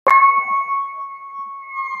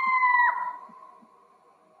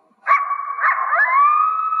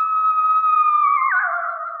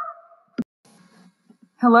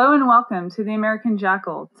Hello and welcome to the American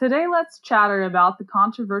Jackal. Today let's chatter about the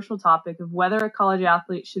controversial topic of whether a college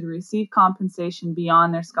athlete should receive compensation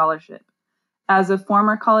beyond their scholarship. As a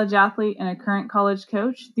former college athlete and a current college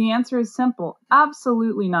coach, the answer is simple: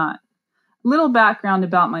 absolutely not. Little background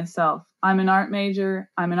about myself. I'm an art major,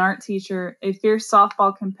 I'm an art teacher, a fierce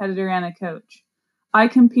softball competitor, and a coach. I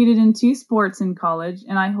competed in 2 sports in college,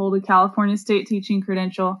 and I hold a California State teaching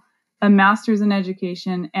credential, a master's in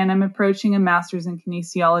education, and I'm approaching a master's in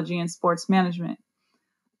kinesiology and sports management.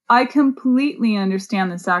 I completely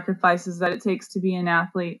understand the sacrifices that it takes to be an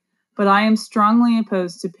athlete, but I am strongly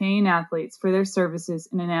opposed to paying athletes for their services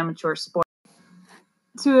in an amateur sport.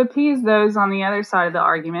 To appease those on the other side of the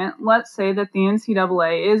argument, let's say that the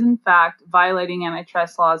NCAA is in fact violating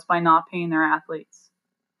antitrust laws by not paying their athletes.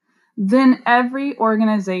 Then every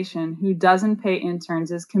organization who doesn't pay interns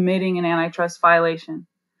is committing an antitrust violation.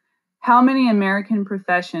 How many American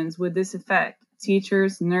professions would this affect?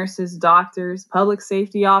 Teachers, nurses, doctors, public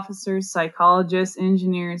safety officers, psychologists,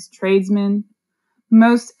 engineers, tradesmen?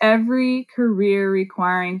 Most every career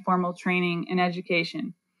requiring formal training and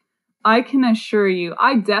education. I can assure you,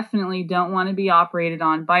 I definitely don't want to be operated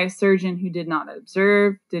on by a surgeon who did not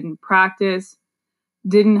observe, didn't practice,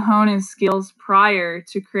 didn't hone his skills prior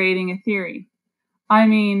to creating a theory. I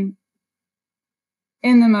mean,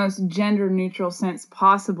 in the most gender-neutral sense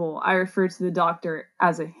possible, I refer to the doctor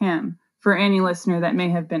as a him for any listener that may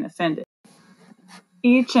have been offended.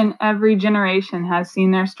 Each and every generation has seen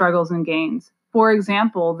their struggles and gains. For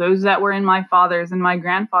example, those that were in my father's and my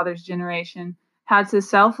grandfather's generation had to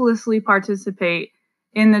selflessly participate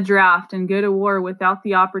in the draft and go to war without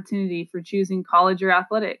the opportunity for choosing college or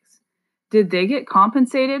athletics. Did they get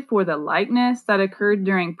compensated for the likeness that occurred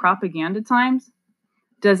during propaganda times?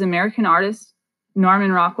 Does American artist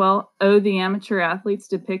Norman Rockwell owe the amateur athletes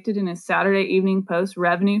depicted in his Saturday Evening Post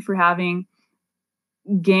revenue for having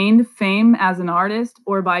gained fame as an artist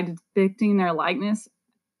or by depicting their likeness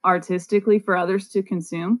artistically for others to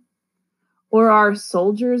consume? Or are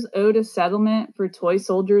soldiers owed a settlement for toy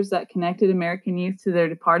soldiers that connected American youth to their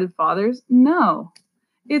departed fathers? No.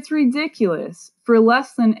 It's ridiculous. For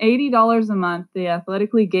less than $80 a month, they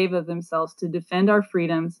athletically gave of themselves to defend our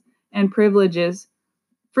freedoms and privileges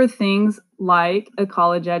for things like a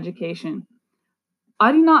college education.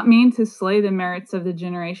 I do not mean to slay the merits of the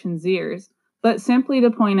Generation Zers, but simply to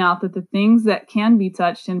point out that the things that can be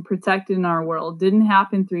touched and protected in our world didn't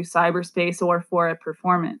happen through cyberspace or for a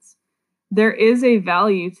performance. There is a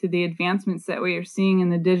value to the advancements that we are seeing in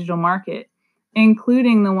the digital market,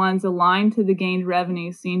 including the ones aligned to the gained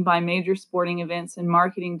revenue seen by major sporting events and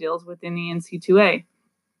marketing deals within the NC2A.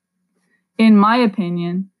 In my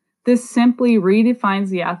opinion, this simply redefines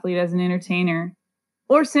the athlete as an entertainer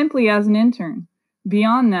or simply as an intern.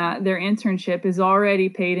 Beyond that, their internship is already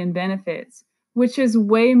paid in benefits, which is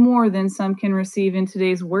way more than some can receive in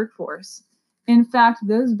today's workforce. In fact,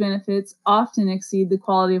 those benefits often exceed the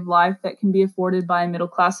quality of life that can be afforded by a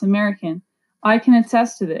middle-class American. I can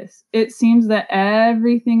attest to this. It seems that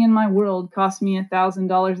everything in my world costs me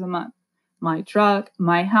 $1,000 a month. My truck,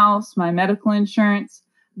 my house, my medical insurance.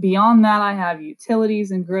 Beyond that, I have utilities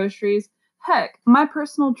and groceries. Heck, my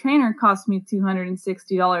personal trainer costs me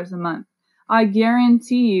 $260 a month. I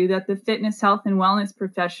guarantee you that the fitness, health, and wellness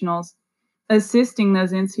professionals assisting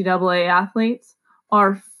those NCAA athletes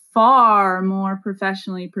are far more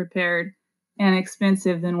professionally prepared and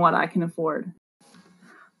expensive than what I can afford.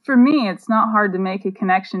 For me, it's not hard to make a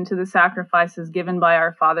connection to the sacrifices given by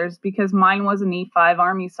our fathers because mine was an E5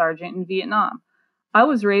 Army sergeant in Vietnam. I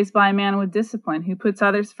was raised by a man with discipline who puts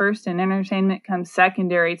others first and entertainment comes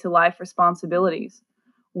secondary to life responsibilities.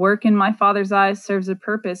 Work in my father's eyes serves a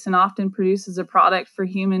purpose and often produces a product for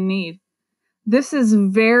human need. This is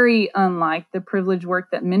very unlike the privileged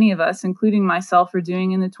work that many of us, including myself, are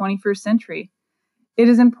doing in the 21st century. It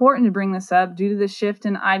is important to bring this up due to the shift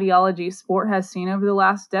in ideology sport has seen over the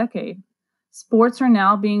last decade. Sports are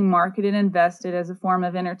now being marketed and vested as a form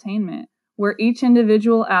of entertainment, where each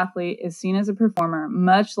individual athlete is seen as a performer,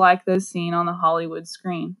 much like those seen on the Hollywood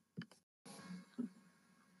screen.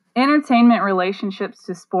 Entertainment relationships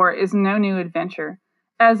to sport is no new adventure.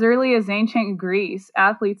 As early as ancient Greece,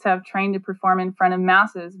 athletes have trained to perform in front of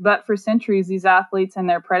masses, but for centuries these athletes and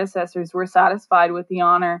their predecessors were satisfied with the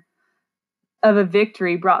honor of a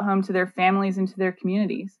victory brought home to their families and to their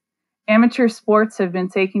communities. Amateur sports have been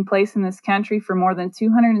taking place in this country for more than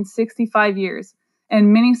 265 years,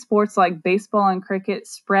 and many sports like baseball and cricket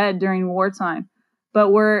spread during wartime,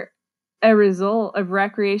 but were a result of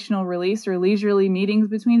recreational release or leisurely meetings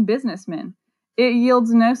between businessmen. It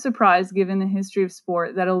yields no surprise, given the history of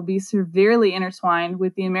sport, that it will be severely intertwined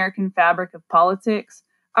with the American fabric of politics,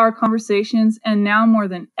 our conversations, and now more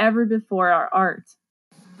than ever before, our art.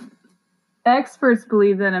 Experts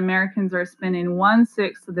believe that Americans are spending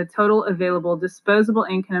 1/6 of the total available disposable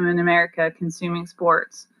income in America consuming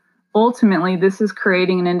sports. Ultimately, this is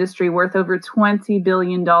creating an industry worth over $20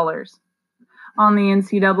 billion. On the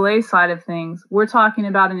NCAA side of things, we're talking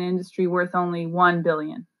about an industry worth only $1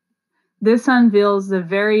 billion. This unveils the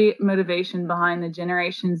very motivation behind the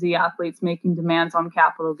Generation Z athletes making demands on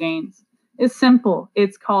capital gains. It's simple.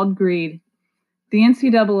 It's called greed. The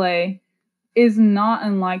NCAA is not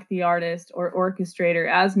unlike the artist or orchestrator,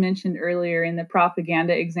 as mentioned earlier in the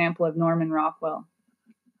propaganda example of Norman Rockwell.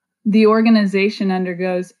 The organization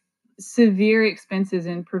undergoes severe expenses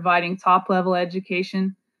in providing top-level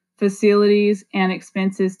education, facilities, and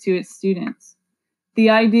expenses to its students. The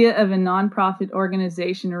idea of a nonprofit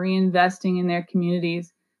organization reinvesting in their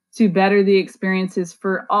communities to better the experiences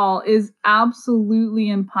for all is absolutely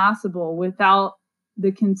impossible without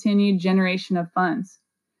the continued generation of funds.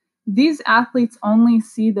 These athletes only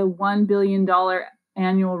see the $1 billion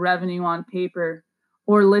annual revenue on paper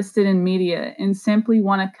or listed in media and simply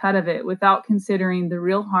want a cut of it without considering the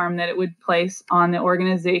real harm that it would place on the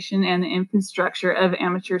organization and the infrastructure of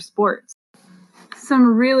amateur sports.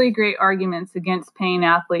 Some really great arguments against paying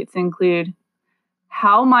athletes include: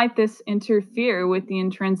 how might this interfere with the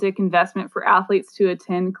intrinsic investment for athletes to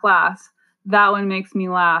attend class? That one makes me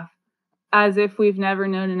laugh, as if we've never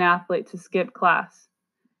known an athlete to skip class.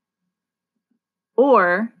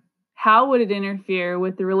 Or, how would it interfere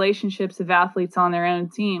with the relationships of athletes on their own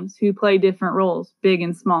teams who play different roles, big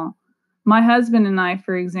and small? My husband and I,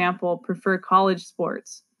 for example, prefer college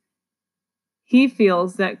sports. He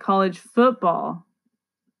feels that college football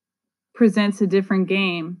presents a different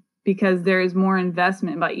game because there is more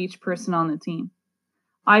investment by each person on the team.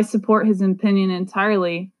 I support his opinion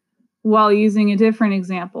entirely while using a different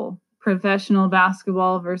example: professional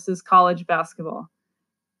basketball versus college basketball.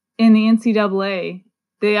 In the NCAA,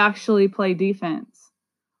 they actually play defense,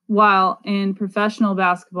 while in professional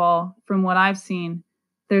basketball, from what I've seen,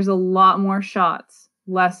 there's a lot more shots,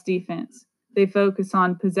 less defense. They focus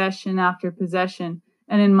on possession after possession,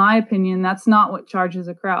 and in my opinion, that's not what charges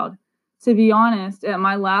a crowd. To be honest, at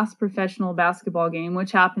my last professional basketball game,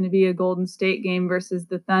 which happened to be a Golden State game versus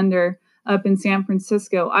the Thunder up in San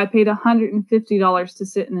Francisco, I paid $150 to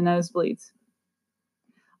sit in the nosebleeds.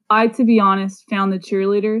 I, to be honest, found the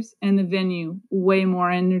cheerleaders and the venue way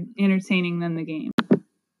more entertaining than the game.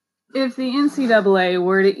 If the NCAA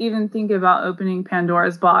were to even think about opening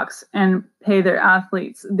Pandora's box and pay their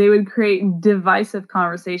athletes, they would create divisive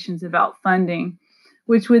conversations about funding,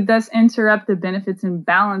 which would thus interrupt the benefits and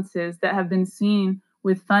balances that have been seen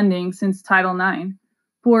with funding since Title IX.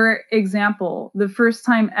 For example, the first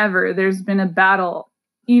time ever there's been a battle,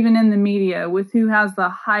 even in the media, with who has the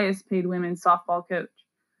highest paid women's softball coach.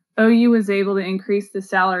 OU was able to increase the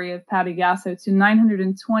salary of Patty Gasso to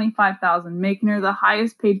 $925,000, making her the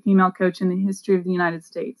highest paid female coach in the history of the United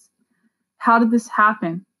States. How did this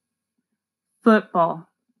happen? Football.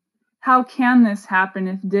 How can this happen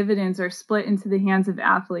if dividends are split into the hands of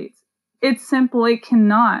athletes? It's simple, it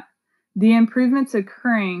cannot. The improvements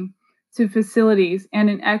occurring to facilities and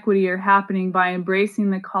in equity are happening by embracing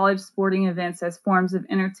the college sporting events as forms of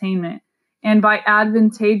entertainment and by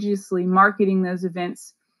advantageously marketing those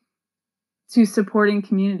events to supporting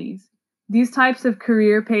communities. These types of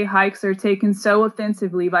career pay hikes are taken so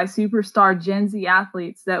offensively by superstar Gen Z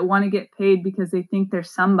athletes that want to get paid because they think they're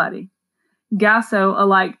somebody. Gasso,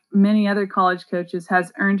 alike many other college coaches,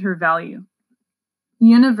 has earned her value.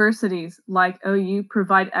 Universities like OU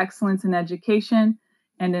provide excellence in education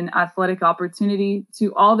and an athletic opportunity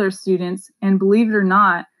to all their students, and believe it or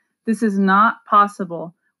not, this is not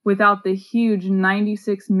possible without the huge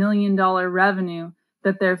 $96 million revenue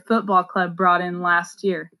that their football club brought in last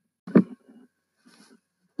year.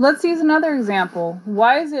 Let's use another example.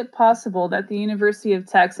 Why is it possible that the University of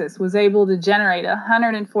Texas was able to generate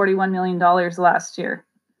 $141 million last year?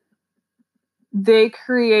 They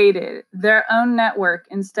created their own network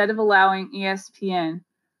instead of allowing ESPN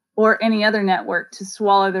or any other network to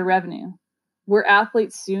swallow their revenue. Were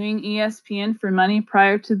athletes suing ESPN for money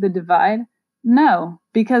prior to the divide? No,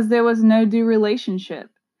 because there was no due relationship.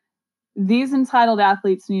 These entitled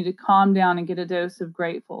athletes need to calm down and get a dose of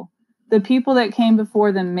grateful. The people that came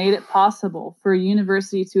before them made it possible for a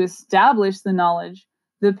university to establish the knowledge,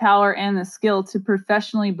 the power, and the skill to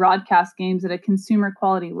professionally broadcast games at a consumer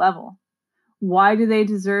quality level. Why do they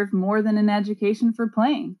deserve more than an education for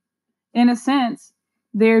playing? In a sense,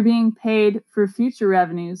 they are being paid for future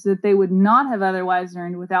revenues that they would not have otherwise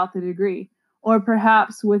earned without the degree, or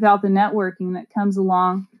perhaps without the networking that comes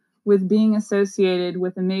along with being associated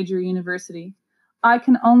with a major university. I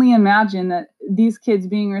can only imagine that these kids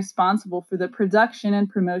being responsible for the production and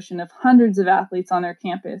promotion of hundreds of athletes on their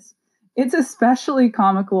campus. It's especially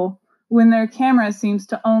comical when their camera seems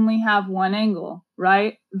to only have one angle,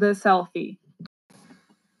 right? The selfie.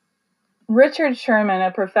 Richard Sherman,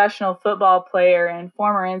 a professional football player and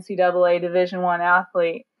former NCAA Division I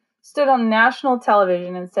athlete, stood on national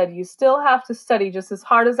television and said, "You still have to study just as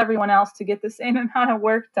hard as everyone else to get the same amount of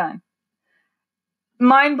work done."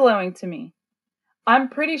 Mind-blowing to me. I'm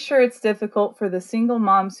pretty sure it's difficult for the single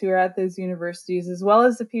moms who are at those universities, as well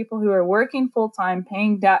as the people who are working full-time,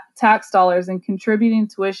 paying tax dollars and contributing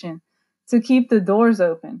tuition to keep the doors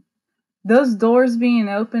open. Those doors being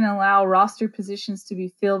open allow roster positions to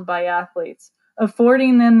be filled by athletes,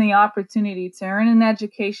 affording them the opportunity to earn an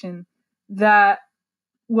education that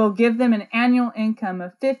will give them an annual income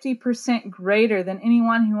of 50% greater than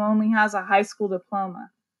anyone who only has a high school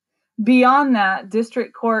diploma. Beyond that,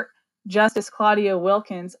 District Court Justice Claudia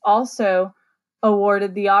Wilkins also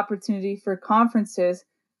awarded the opportunity for conferences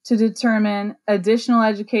to determine additional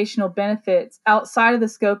educational benefits outside of the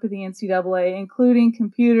scope of the NCAA, including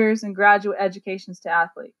computers and graduate educations to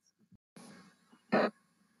athletes.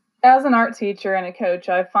 As an art teacher and a coach,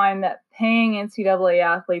 I find that paying NCAA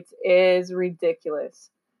athletes is ridiculous.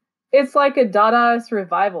 It's like a Dadaist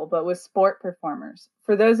revival, but with sport performers.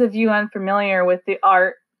 For those of you unfamiliar with the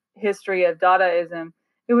art history of Dadaism,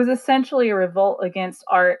 it was essentially a revolt against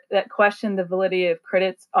art that questioned the validity of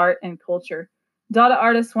critics, art, and culture. Dada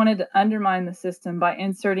artists wanted to undermine the system by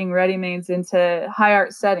inserting ready-mades into high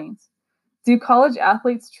art settings. Do college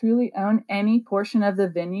athletes truly own any portion of the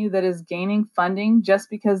venue that is gaining funding just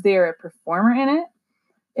because they are a performer in it?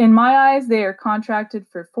 In my eyes, they are contracted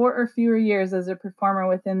for 4 or fewer years as a performer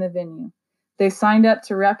within the venue. They signed up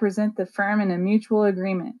to represent the firm in a mutual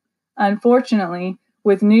agreement. Unfortunately,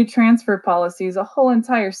 with new transfer policies, a whole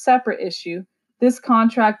entire separate issue, this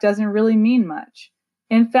contract doesn't really mean much.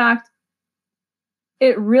 In fact,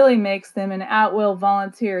 it really makes them an at-will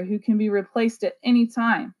volunteer who can be replaced at any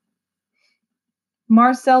time.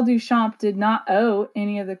 Marcel Duchamp did not owe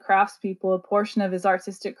any of the craftspeople a portion of his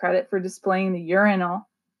artistic credit for displaying the urinal,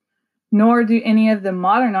 nor do any of the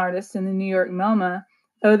modern artists in the New York MoMA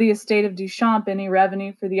owe the estate of Duchamp any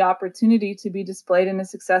revenue for the opportunity to be displayed in a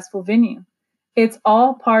successful venue. It's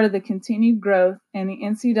all part of the continued growth, and the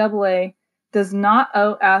NCAA does not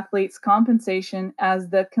owe athletes compensation as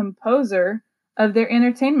the composer of their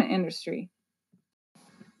entertainment industry.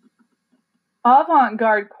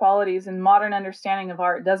 Avant-garde qualities and modern understanding of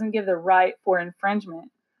art doesn't give the right for infringement,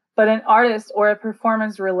 but an artist or a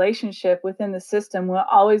performer's relationship within the system will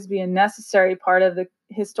always be a necessary part of the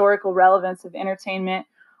historical relevance of entertainment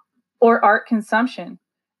or art consumption.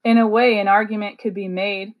 In a way, an argument could be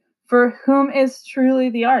made for whom is truly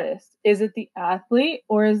the artist. Is it the athlete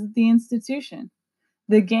or is it the institution?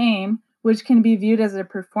 The game, which can be viewed as a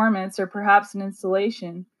performance or perhaps an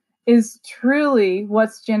installation, is truly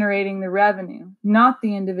what's generating the revenue, not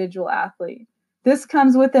the individual athlete. This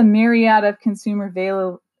comes with a myriad of consumer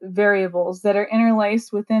variables that are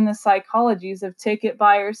interlaced within the psychologies of ticket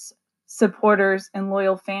buyers, supporters, and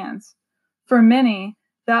loyal fans. For many,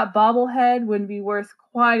 that bobblehead wouldn't be worth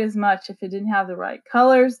quite as much if it didn't have the right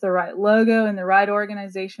colors, the right logo, and the right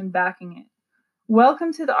organization backing it.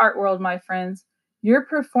 Welcome to the art world, my friends. Your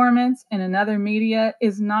performance in another media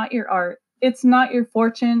is not your art. It's not your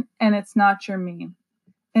fortune, and it's not your meme.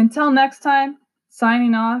 Until next time,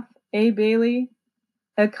 signing off, A. Bailey,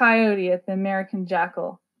 a coyote at the American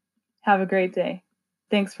Jackal. Have a great day.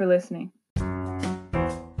 Thanks for listening.